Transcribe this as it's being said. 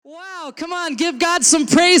Come on, give God some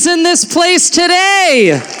praise in this place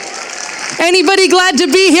today. Anybody glad to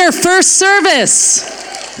be here? First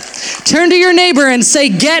service. Turn to your neighbor and say,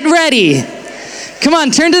 get ready. Come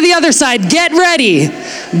on, turn to the other side. Get ready.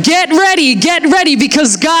 Get ready. Get ready,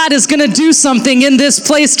 because God is going to do something in this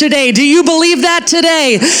place today. Do you believe that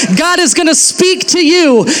today? God is going to speak to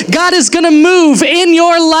you. God is going to move in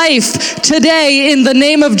your life today in the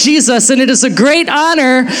name of Jesus. And it is a great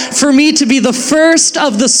honor for me to be the first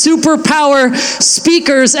of the Superpower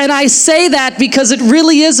speakers. And I say that because it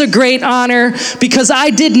really is a great honor, because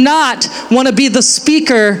I did not want to be the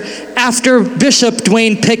speaker after Bishop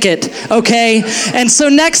Dwayne Pickett, okay? And so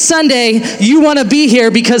next Sunday, you want to be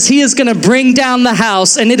here because he is going to bring down the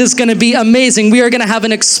house, and it is going to be amazing. We are going to have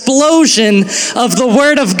an explosion of the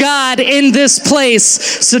Word of God in this place,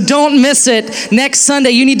 so don't miss it. Next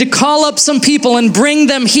Sunday, you need to call up some people and bring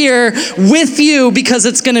them here with you, because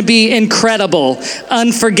it's going to be incredible,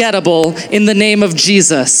 unforgettable in the name of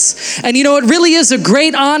Jesus. And you know, it really is a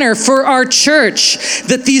great honor for our church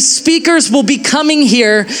that these speakers will be coming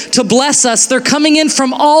here to bless us. They're coming in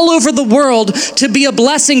from all over the world to be a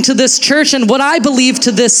blessing to this church and what I believe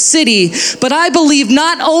to this city. But I believe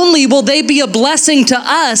not only will they be a blessing to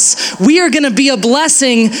us, we are going to be a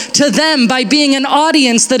blessing to them by being an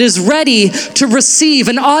audience that is ready to receive,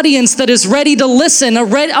 an audience that is ready to listen,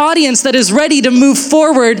 audience that is ready to move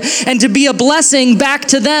forward and to be a blessing back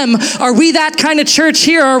to them. Are we that kind of church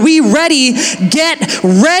here? Are we ready? Get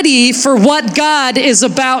ready for what God is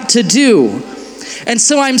about to do. And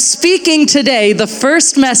so I'm speaking today, the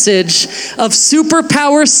first message of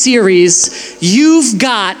Superpower series, You've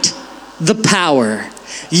Got the Power.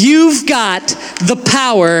 You've got the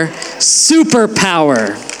power,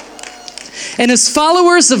 superpower. And as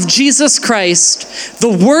followers of Jesus Christ, the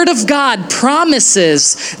Word of God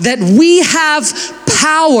promises that we have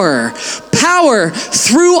power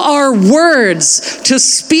through our words to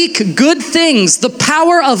speak good things. The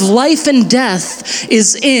power of life and death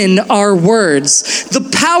is in our words. The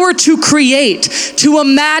power to create, to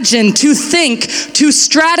imagine, to think, to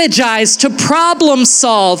strategize, to problem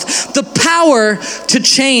solve. The power to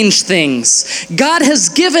change things. God has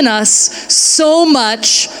given us so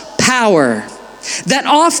much power that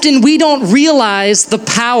often we don't realize the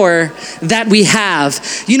power that we have.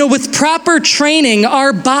 You know, with proper training,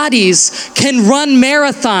 our bodies can run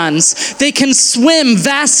marathons. They can swim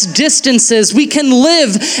vast distances. We can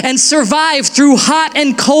live and survive through hot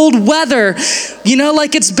and cold weather. You know,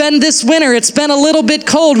 like it's been this winter, it's been a little bit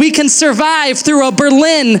cold. We can survive through a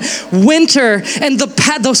Berlin winter. And the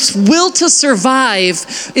will to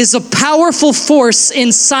survive is a powerful force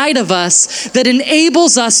inside of us that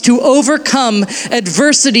enables us to overcome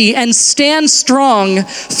adversity and stand strong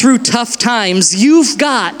through tough times. You've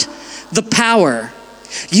got the power.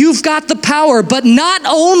 You've got the power, but not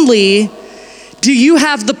only do you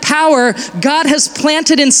have the power, God has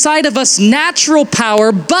planted inside of us natural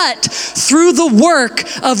power, but through the work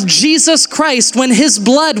of Jesus Christ, when his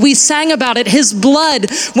blood, we sang about it, his blood,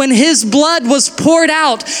 when his blood was poured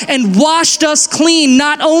out and washed us clean,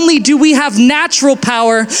 not only do we have natural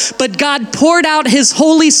power, but God poured out his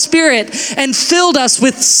Holy Spirit and filled us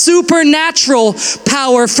with supernatural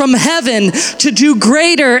power from heaven to do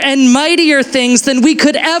greater and mightier things than we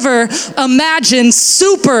could ever imagine.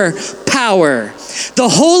 Superpower. The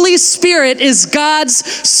Holy Spirit is God's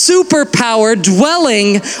superpower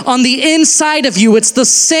dwelling on the inside of you. It's the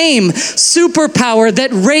same superpower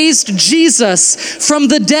that raised Jesus from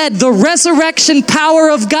the dead. The resurrection power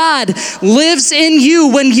of God lives in you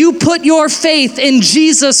when you put your faith in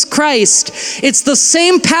Jesus Christ. It's the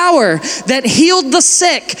same power that healed the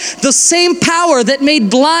sick, the same power that made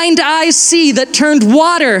blind eyes see, that turned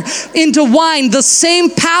water into wine, the same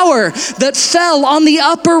power that fell on the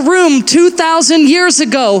upper room 2,000 years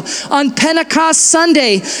ago on Pentecost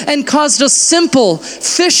Sunday and caused a simple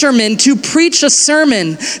fisherman to preach a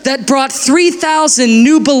sermon that brought 3,000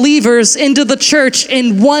 new believers into the church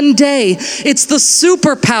in one day. It's the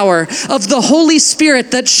superpower of the Holy Spirit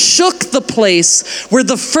that shook the place where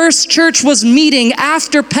the first church was meeting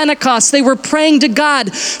after Pentecost. They were praying to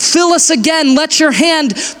God, fill us again, let your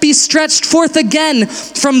hand be stretched forth again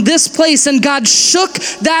from this place. And God shook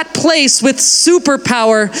that place with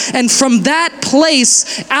superpower, and from that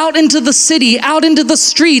place out into the city, out into the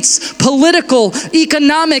streets, political,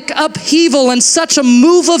 economic upheaval, and such a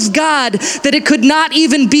move of God that it could not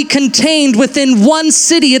even be contained within one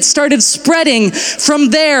city. It started spreading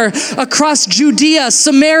from there across Judea,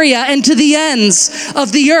 Samaria, and to the ends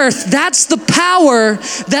of the earth. That's the power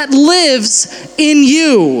that lives in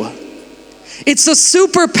you. It's a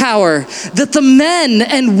superpower that the men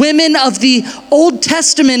and women of the Old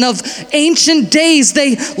Testament, of ancient days,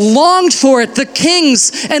 they longed for it. The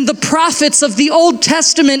kings and the prophets of the Old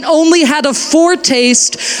Testament only had a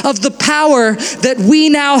foretaste of the power that we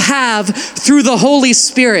now have through the Holy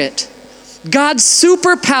Spirit. God's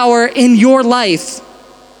superpower in your life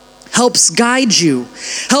helps guide you,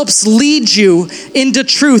 helps lead you into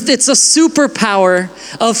truth. It's a superpower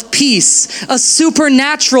of peace, a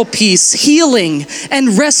supernatural peace, healing,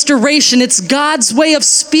 and restoration. It's God's way of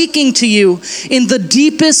speaking to you in the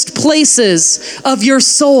deepest places of your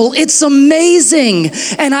soul. It's amazing.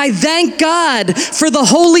 And I thank God for the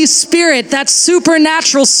Holy Spirit, that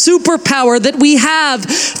supernatural superpower that we have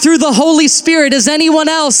through the Holy Spirit. Is anyone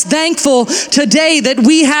else thankful today that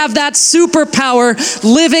we have that superpower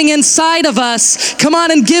living inside of us? Come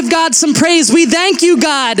on and give God some praise. We thank you,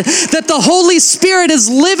 God, that the Holy Spirit is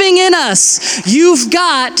living in us. You've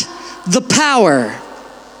got the power.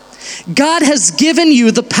 God has given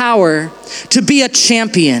you the power to be a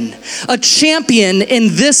champion in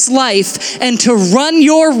this life and to run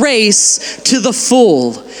your race to the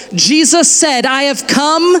full. Jesus said, I have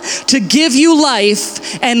come to give you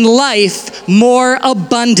life and life more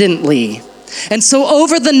abundantly. And so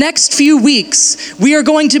over the next few weeks, we are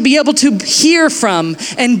going to be able to hear from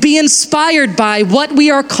and be inspired by what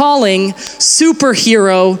we are calling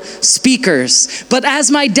superhero speakers. But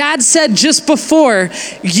as my dad said just before,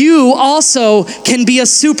 you also can be a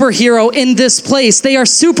superhero in this place. They are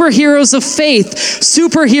superheroes of faith,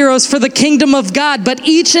 superheroes for the kingdom of God. But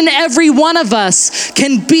each and every one of us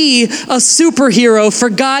can be a superhero for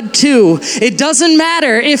God too. It doesn't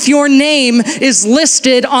matter if your name is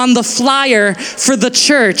listed on the flyer for the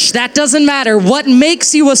church. That doesn't matter. What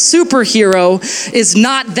makes you a superhero is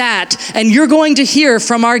not that. And you're going to hear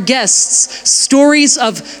from our guests stories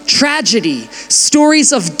of tragedy,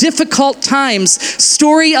 stories of difficult times,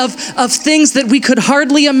 story of things that we could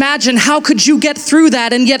hardly imagine. How could you get through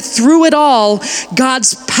that? And yet through it all,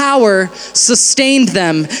 God's power sustained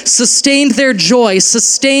them, sustained their joy,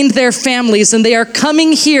 sustained their families. And they are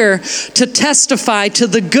coming here to testify to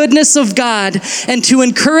the goodness of God and to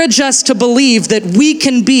encourage us to believe that we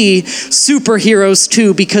can be superheroes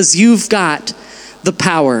too, because you've got the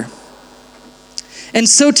power. And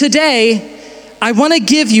so today, I want to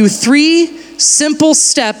give you 3 simple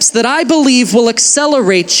steps that I believe will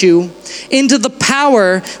accelerate you into the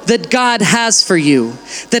power that God has for you.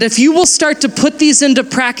 That if you will start to put these into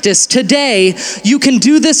practice today, you can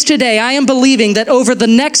do this today. I am believing that over the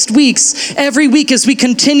next weeks, every week as we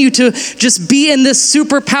continue to just be in this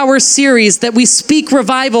superpower series, that we speak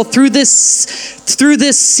revival through this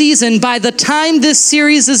season, by the time this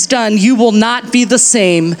series is done, you will not be the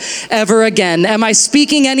same ever again. Am I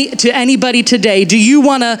speaking to anybody today? Do you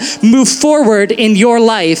want to move forward in your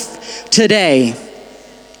life today?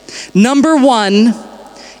 Number 1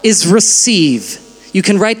 is receive. You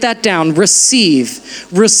can write that down. Receive.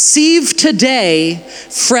 Receive today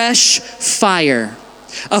fresh fire.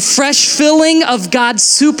 A fresh filling of God's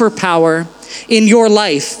superpower in your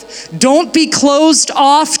life. Don't be closed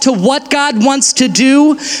off to what God wants to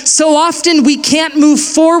do. So often we can't move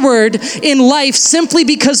forward in life simply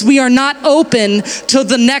because we are not open to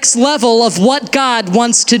the next level of what God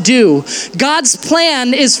wants to do. God's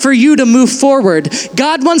plan is for you to move forward.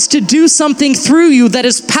 God wants to do something through you that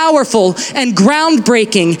is powerful and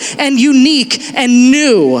groundbreaking and unique and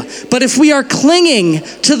new. But if we are clinging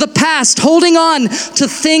to the past, holding on to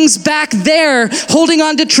things back there, holding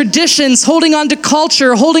on to traditions, holding on to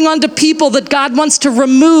culture, holding on to people that God wants to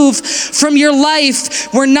remove from your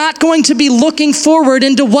life, we're not going to be looking forward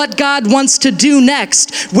into what God wants to do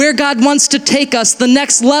next, where God wants to take us, the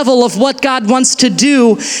next level of what God wants to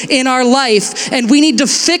do in our life. And we need to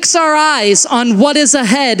fix our eyes on what is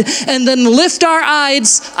ahead and then lift our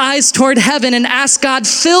eyes toward heaven and ask God,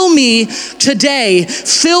 fill me today.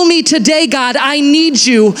 Fill me today, God. I need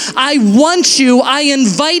you. I want you. I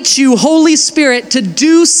invite you, Holy Spirit, to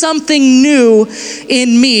do something new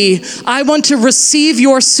in me. I want to receive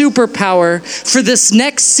your superpower for this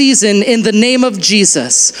next season in the name of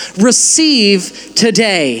Jesus. Receive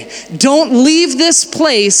today. Don't leave this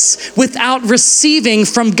place without receiving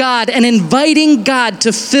from God and inviting God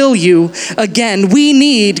to fill you again. We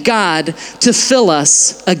need God to fill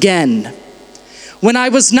us again. When I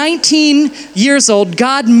was 19 years old,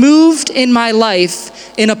 God moved in my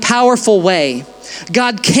life in a powerful way.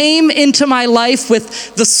 God came into my life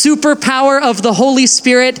with the superpower of the Holy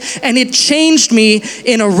Spirit, and it changed me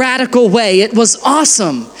in a radical way. It was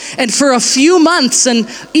awesome. And for a few months and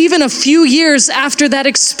even a few years after that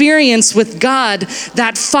experience with God,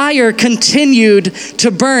 that fire continued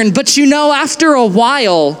to burn. But you know, after a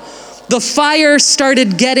while, the fire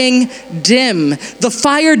started getting dim. The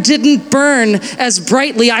fire didn't burn as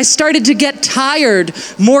brightly. I started to get tired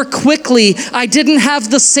more quickly. I didn't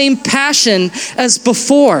have the same passion as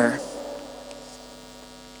before.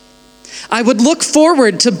 I would look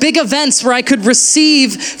forward to big events where I could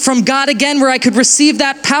receive from God again, where I could receive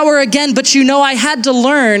that power again. But I had to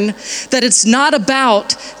learn that it's not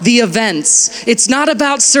about the events. It's not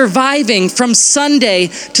about surviving from Sunday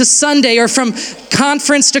to Sunday or from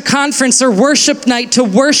conference to conference or worship night to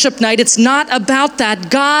worship night. It's not about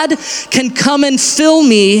that. God can come and fill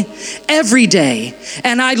me every day.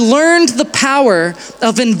 And I learned the power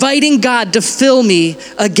of inviting God to fill me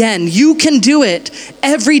again. You can do it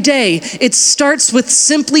every day. It starts with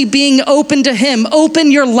simply being open to Him.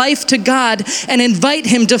 Open your life to God and invite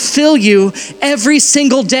Him to fill you every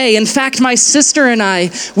single day. In fact, my sister and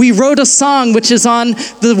I, we wrote a song which is on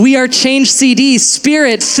the We Are Changed CD,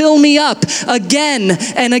 Spirit, fill me up again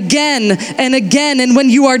and again and again. And when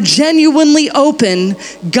you are genuinely open,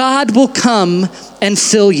 God will come and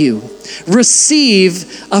fill you.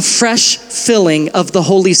 Receive a fresh filling of the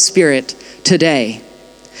Holy Spirit today.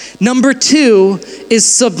 Number 2 is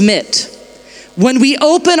submit. When we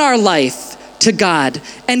open our life to God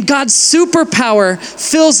and God's superpower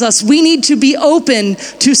fills us, we need to be open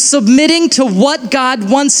to submitting to what God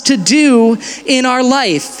wants to do in our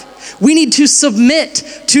life. We need to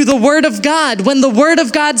submit to the Word of God. When the Word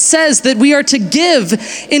of God says that we are to give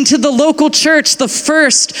into the local church the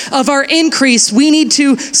first of our increase, we need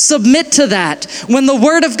to submit to that. When the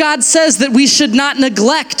Word of God says that we should not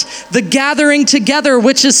neglect the gathering together,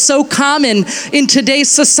 which is so common in today's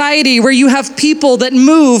society, where you have people that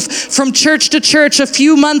move from church to church, a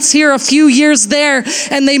few months here, a few years there,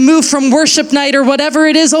 and they move from worship night or whatever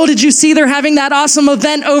it is. Oh, did you see they're having that awesome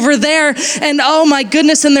event over there? And oh my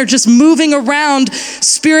goodness, and they're just moving around,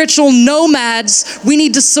 spiritual nomads. We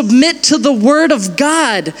need to submit to the Word of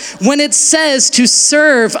God when it says to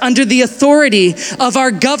serve under the authority of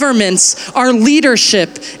our governments, our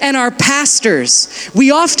leadership, and our pastors.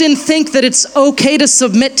 We often think that it's okay to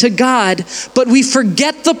submit to God, but we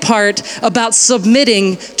forget the part about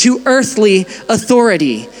submitting to earthly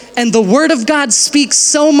authority. And the Word of God speaks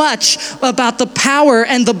so much about the power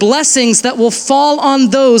and the blessings that will fall on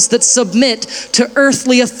those that submit to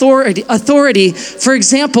earthly authority. For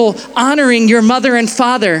example, honoring your mother and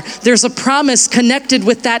father. There's a promise connected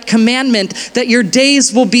with that commandment that your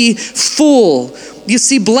days will be full. You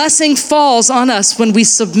see, blessing falls on us when we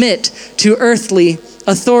submit to earthly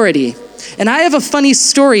authority. And I have a funny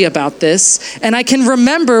story about this. And I can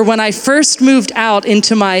remember when I first moved out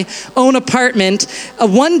into my own apartment,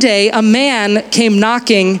 one day a man came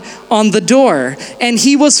knocking on the door. And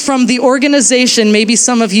he was from the organization, maybe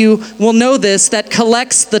some of you will know this, that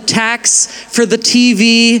collects the tax for the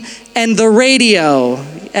TV and the radio.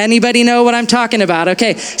 Anybody know what I'm talking about?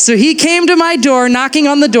 Okay, so he came to my door, knocking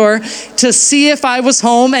on the door to see if I was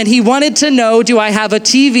home, and he wanted to know, do I have a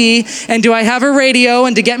TV and do I have a radio,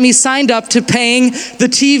 and to get me signed up to paying the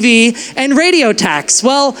TV and radio tax.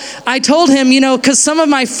 Well, I told him, because some of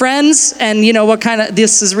my friends, and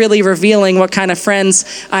this is really revealing what kind of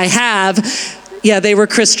friends I have. Yeah, they were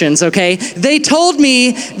Christians, okay? They told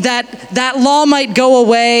me that law might go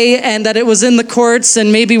away and that it was in the courts,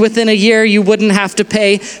 and maybe within a year you wouldn't have to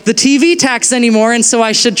pay the TV tax anymore, and so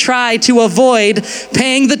I should try to avoid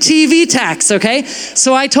paying the TV tax, okay?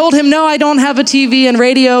 So I told him, no, I don't have a TV and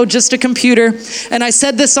radio, just a computer. And I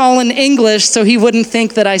said this all in English so he wouldn't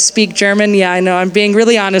think that I speak German. Yeah, I know, I'm being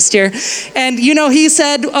really honest here. And he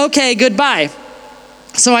said, okay, goodbye.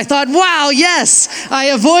 So I thought, wow, yes, I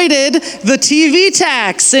avoided the TV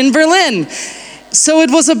tax in Berlin. So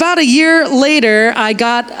it was about a year later, I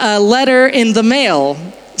got a letter in the mail.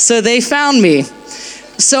 So they found me.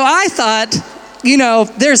 So I thought,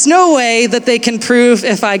 there's no way that they can prove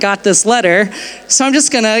if I got this letter. So I'm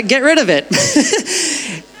just going to get rid of it.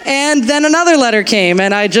 And then another letter came,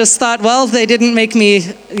 and I just thought, well, they didn't make me,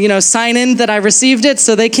 sign in that I received it,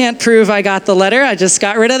 so they can't prove I got the letter. I just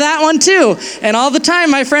got rid of that one too. And all the time,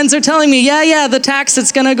 my friends are telling me, yeah, the tax,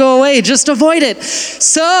 it's going to go away. Just avoid it.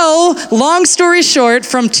 So, long story short,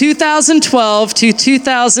 from 2012 to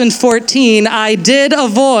 2014, I did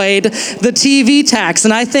avoid the TV tax.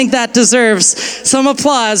 And I think that deserves some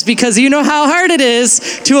applause, because you know how hard it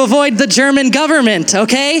is to avoid the German government,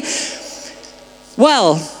 okay?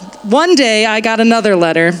 Well, one day I got another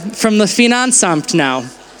letter from the Finanzamt now.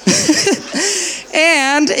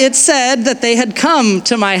 And it said that they had come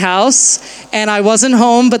to my house and I wasn't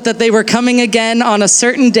home, but that they were coming again on a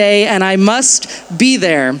certain day and I must be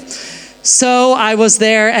there. So I was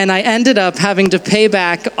there, and I ended up having to pay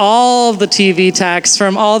back all the TV tax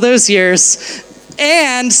from all those years.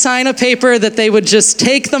 and sign a paper that they would just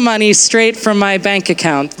take the money straight from my bank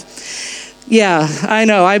account. Yeah, I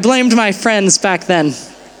know. I blamed my friends back then,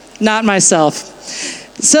 not myself.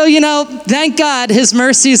 So, thank God his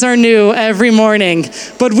mercies are new every morning.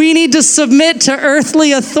 But we need to submit to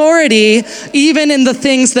earthly authority, even in the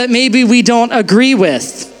things that maybe we don't agree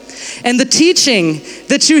with. And the teaching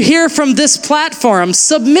that you hear from this platform,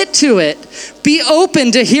 submit to it. Be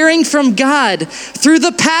open to hearing from God through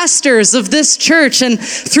the pastors of this church and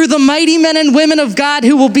through the mighty men and women of God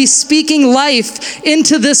who will be speaking life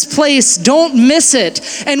into this place. Don't miss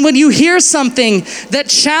it. And when you hear something that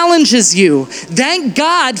challenges you, thank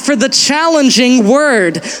God for the challenging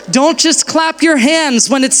word. Don't just clap your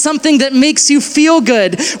hands when it's something that makes you feel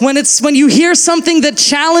good. When you hear something that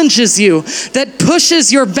challenges you, that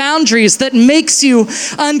pushes your boundaries, that makes you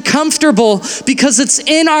uncomfortable, because it's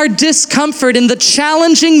in our discomfort, in the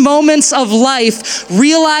challenging moments of life,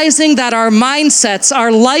 realizing that our mindsets,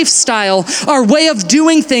 our lifestyle, our way of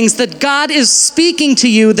doing things, that God is speaking to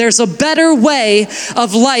you. There's a better way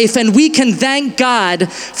of life, and we can thank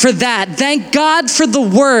God for that. Thank God for the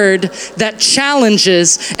word that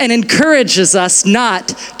challenges and encourages us not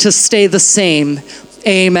to stay the same.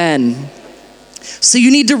 Amen. So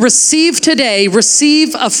you need to receive today,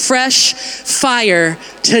 receive a fresh fire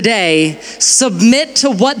today. Submit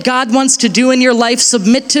to what God wants to do in your life.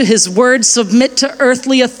 Submit to his word. Submit to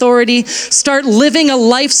earthly authority. Start living a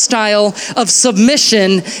lifestyle of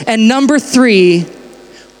submission. And number 3,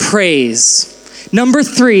 praise. Number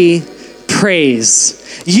 3,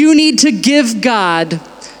 praise. You need to give God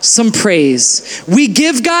some praise. We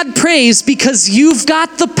give God praise because you've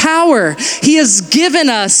got the power. He has given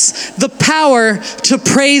us the power to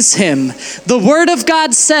praise him. The word of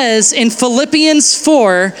God says in Philippians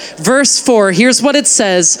 4, verse 4, here's what it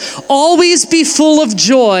says: always be full of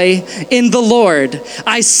joy in the Lord.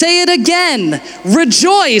 I say it again,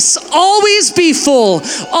 rejoice, always be full,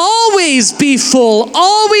 always be full,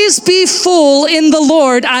 always be full in the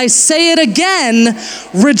Lord. I say it again,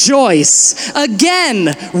 rejoice.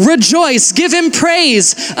 Again, rejoice. Give him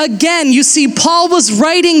praise. Again, you see, Paul was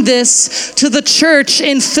writing this to the church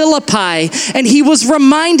in Philippi, and he was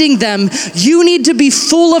reminding them, you need to be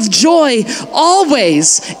full of joy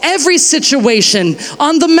always, every situation,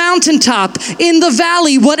 on the mountaintop, in the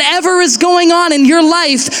valley, whatever is going on in your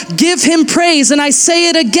life, give him praise. And I say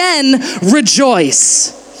it again,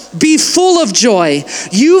 rejoice. Be full of joy.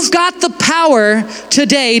 You've got the power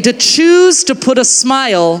today to choose to put a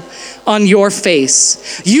smile on your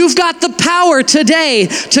face. You've got the power today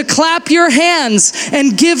to clap your hands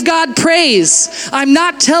and give God praise. I'm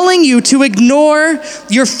not telling you to ignore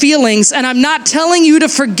your feelings, and I'm not telling you to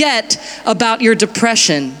forget about your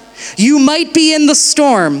depression. You might be in the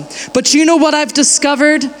storm, but you know what I've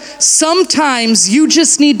discovered? Sometimes you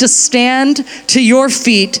just need to stand to your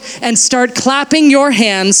feet and start clapping your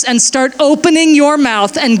hands and start opening your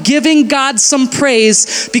mouth and giving God some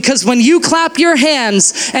praise, because when you clap your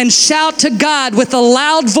hands and shout to God with a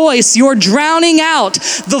loud voice, you're drowning out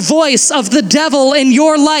the voice of the devil in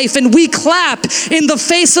your life. And we clap in the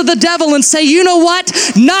face of the devil and say, you know what?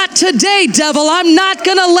 Not today, devil. I'm not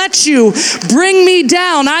gonna let you bring me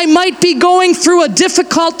down. I might be going through a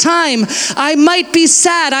difficult time. I might be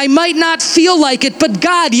sad. I might not feel like it, but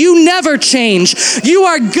God, you never change. You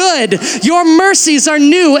are good. Your mercies are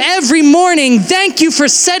new every morning. Thank you for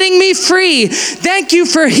setting me free. Thank you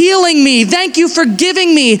for healing me. Thank you for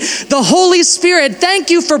giving me the Holy Spirit. Thank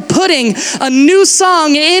you for putting a new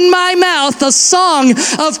song in my mouth, a song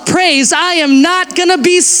of praise. I am not gonna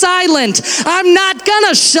be silent. I'm not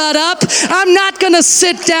gonna shut up. I'm not gonna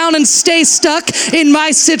sit down and stay stuck in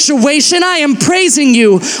my situation. I am praising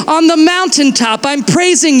you on the mountaintop. I'm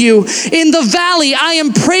praising you in the valley. I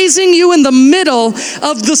am praising you in the middle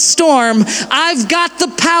of the storm. I've got the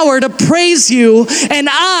power to praise you, and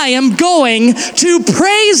I am going to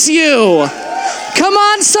praise you. Come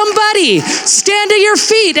on, somebody. Stand to your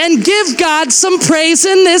feet and give God some praise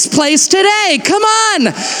in this place today. Come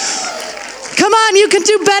on. Come on, you can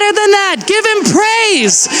do better than that. Give him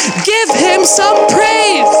praise. Give him some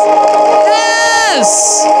praise.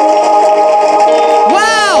 Yes.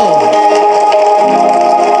 Wow.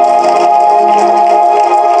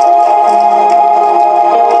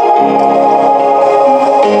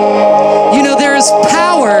 You know, there is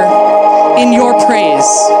power in your praise.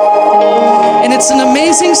 And it's an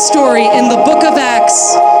amazing story in the book of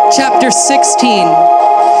Acts, chapter 16.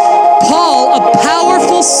 Paul, a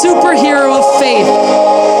powerful superhero of faith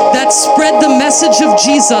that spread the message of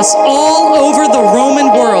Jesus all over the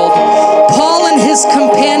Roman world. Paul and his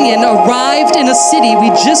companion arrived in a city,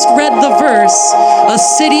 we just read the verse, a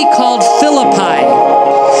city called Philippi.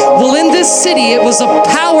 Well, in this city, it was a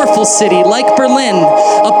powerful city, like Berlin,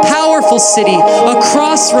 a powerful city, a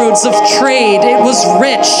crossroads of trade. It was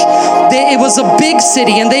rich. It was a big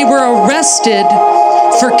city, and they were arrested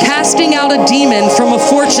for casting out a demon from a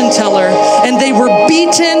fortune teller, and they were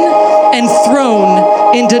beaten and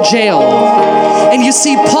thrown into jail. And you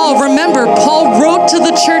see, Paul wrote to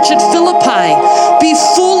the church at Philippi, be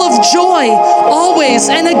full of joy always.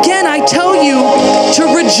 And again, I tell you to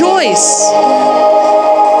rejoice.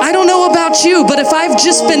 I don't know about you, but if I've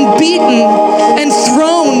just been beaten and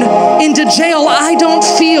thrown into jail, I don't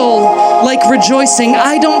feel like rejoicing.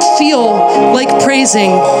 I don't feel like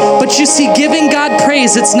praising. But you see, giving God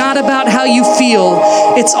praise, it's not about how you feel.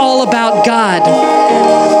 It's all about God.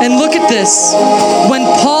 And look at this. When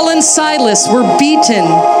Paul and Silas were beaten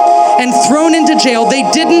and thrown into jail, they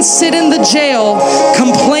didn't sit in the jail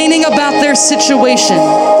complaining about their situation.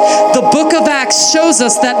 The book of Acts shows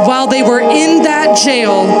us that while they were in that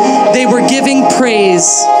jail, they were giving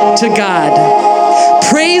praise to God.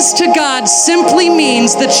 Praise to God simply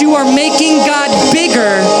means that you are making God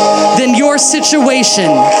bigger than your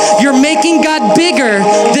situation. You're making God bigger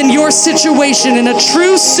than your situation. And a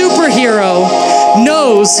true superhero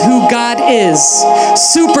knows who God is.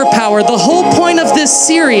 Superpower. The whole point of this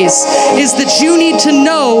series is that you need to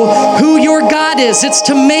know who your God is. It's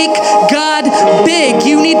to make God big.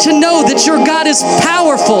 You need to know that your God is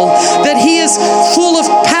powerful, that he is full of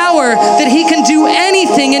power, that he can do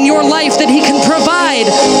anything in your life, that he can provide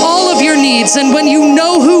all of your needs. And when you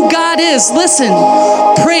know who God is, listen,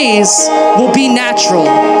 praise will be natural.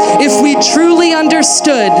 If we truly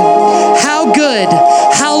understood how good,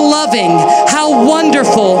 how loving, how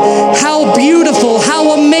wonderful, how beautiful,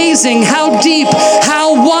 how amazing, how deep,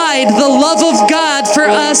 how wide the love of God for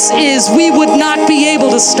us is, we would not be able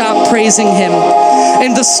to stop praising him.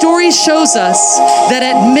 And the story shows us that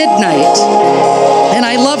at midnight, and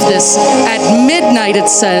I love this, at midnight it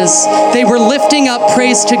says they were lifting up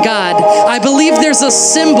praise to God. I believe there's a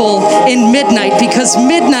symbol in midnight because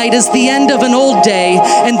midnight is the end of an old day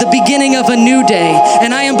and the beginning of a new day.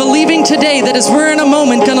 And I am believing today that as we're in a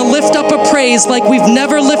moment going to lift up a praise like we've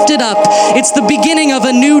never lifted up, it's the beginning of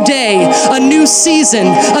a new day, a new season,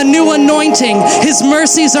 a new anointing. His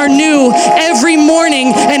mercies are new every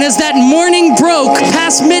morning. And as that morning broke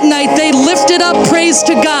past midnight, they lifted up praise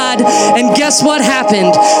to God. And guess what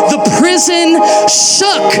happened? The prison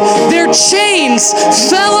shook. Their chains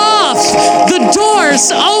fell off. The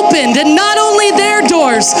doors opened, and not only their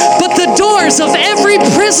doors, but the doors of every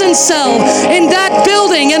prison cell in that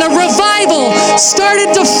building, and a revival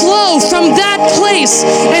started to flow from that place,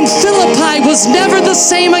 and Philippi was never the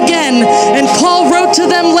same again. And Paul wrote to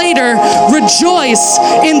them later, rejoice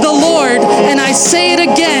in the Lord, and I say it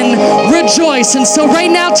again, rejoice. And so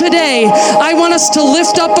right now today, I want us to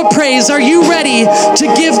lift up a praise. Are you ready to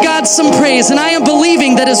give God some praise? And I am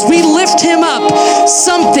believing that as we lift him up,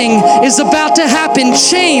 something is about to happen.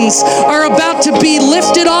 Chains are about to be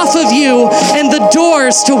lifted off of you, and the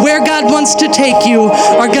doors to where God wants to take you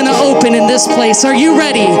are going to open in this place. Are you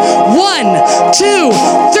ready? 1, 2,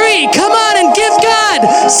 3. Come on and give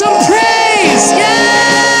God some praise.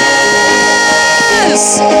 Yes!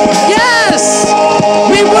 Yes!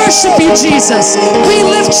 We worship you, Jesus. We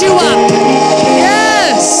lift you up.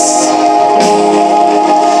 Yes!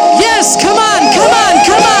 Yes, come on, come on,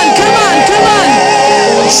 come on, come on, come on.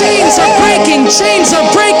 Chains are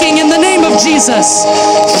breaking in the name of Jesus.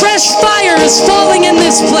 Fresh fire is falling in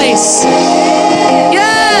this place.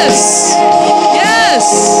 Yes!